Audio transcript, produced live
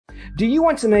Do you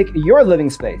want to make your living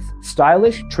space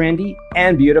stylish, trendy,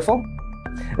 and beautiful?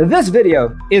 This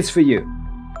video is for you.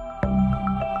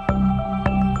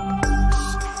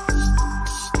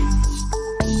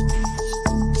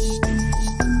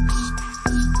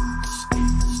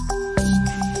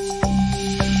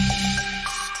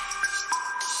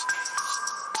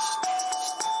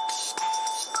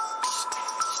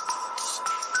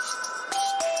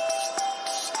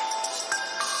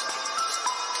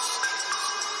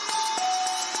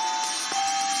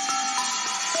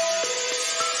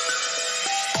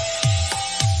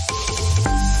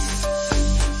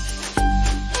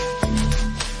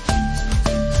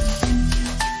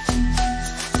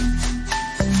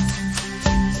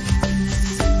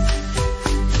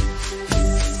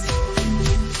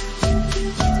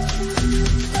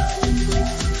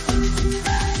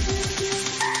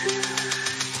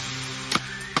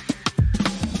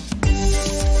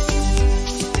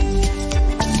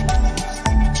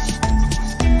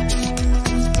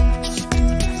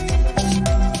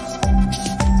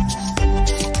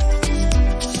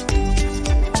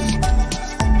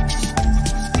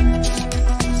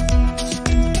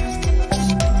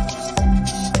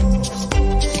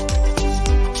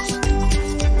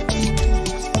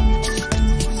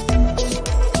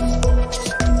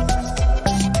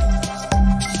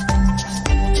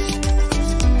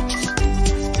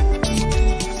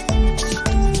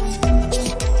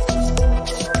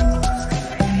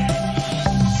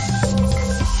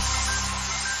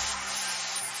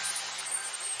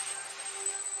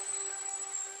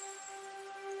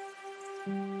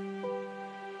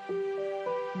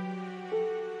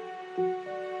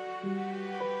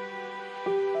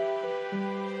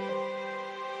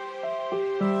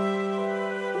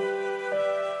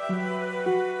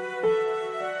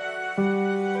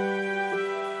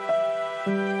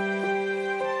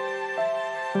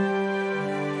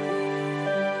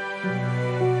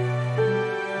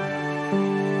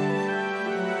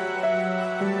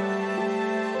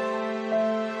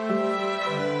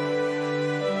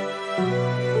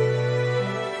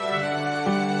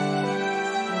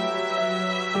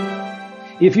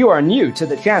 If you are new to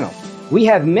the channel, we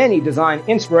have many design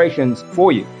inspirations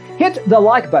for you. Hit the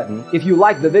like button if you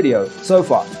like the video so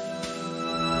far.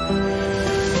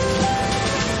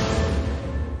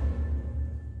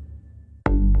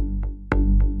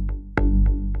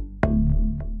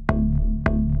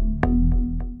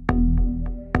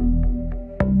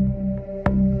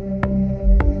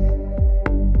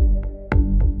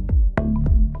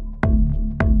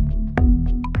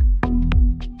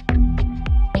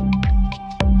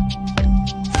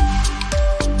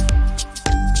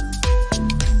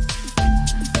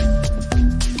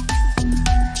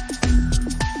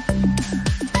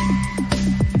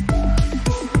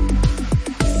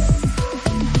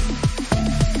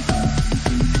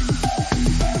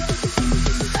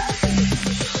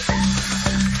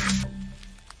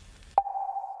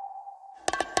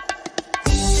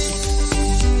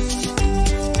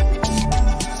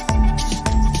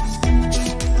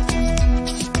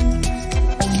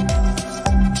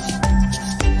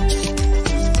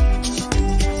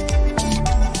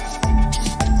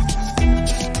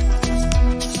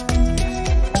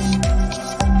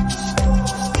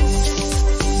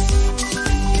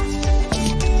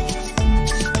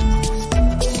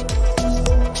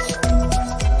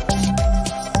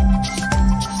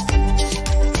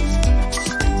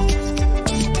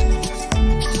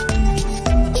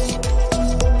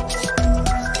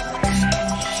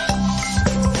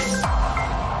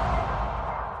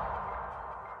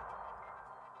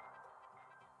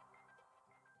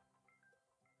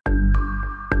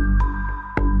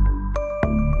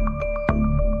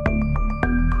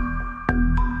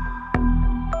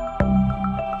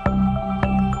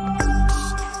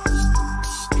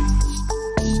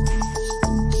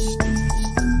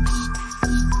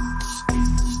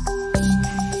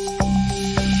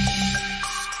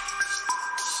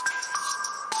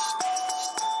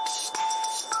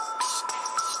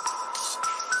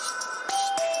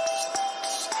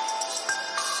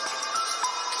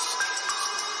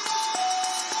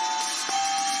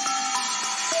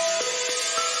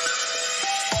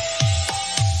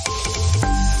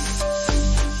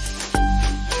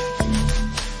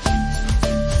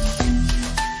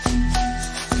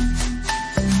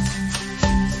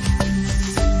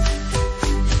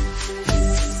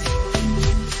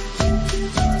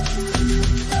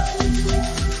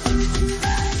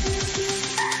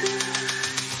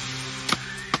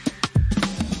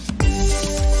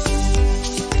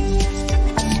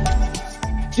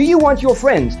 Do you want your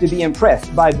friends to be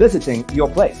impressed by visiting your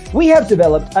place? We have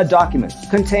developed a document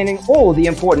containing all the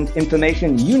important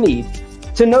information you need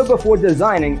to know before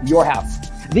designing your house.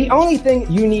 The only thing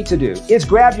you need to do is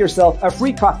grab yourself a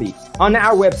free copy on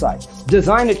our website,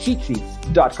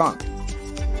 designercheatsheet.com.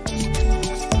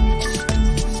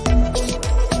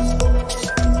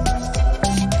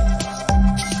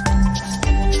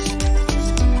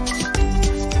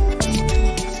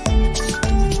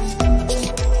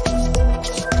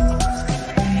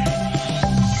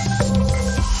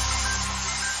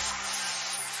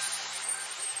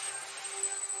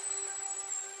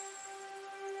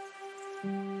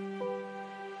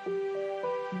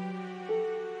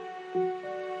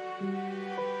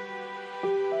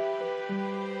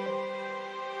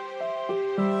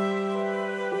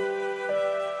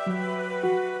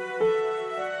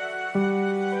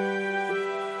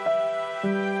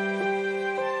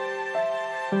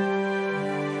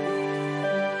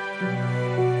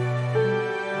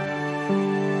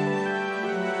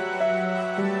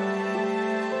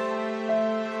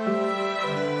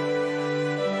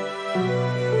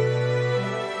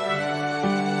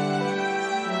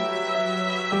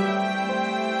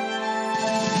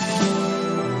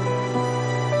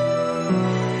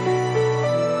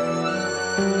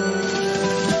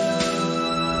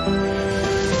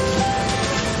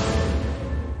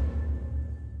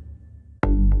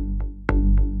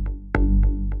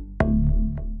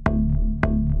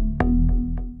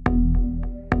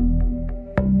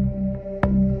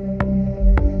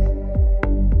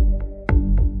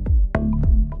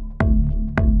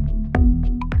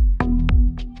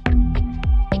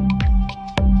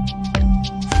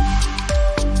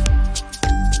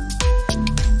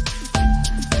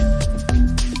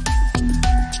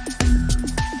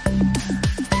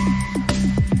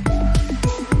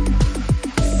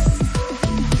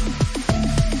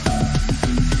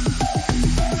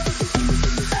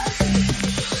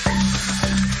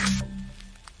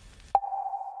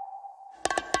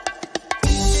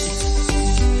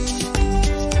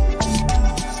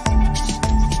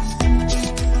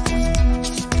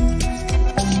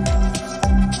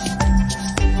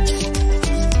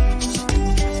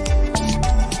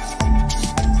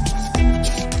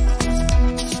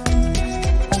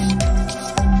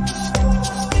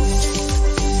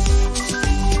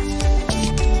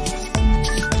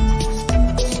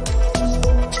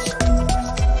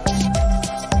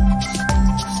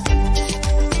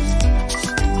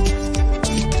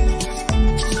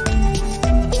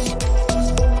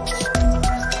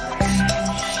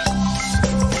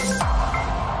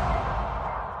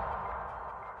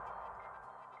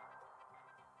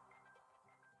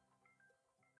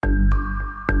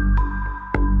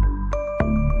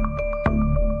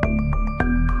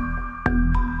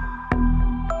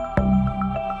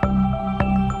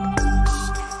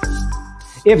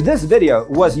 If this video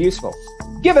was useful,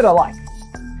 give it a like.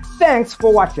 Thanks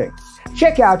for watching.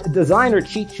 Check out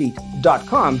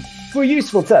designercheatsheet.com for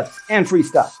useful tips and free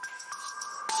stuff.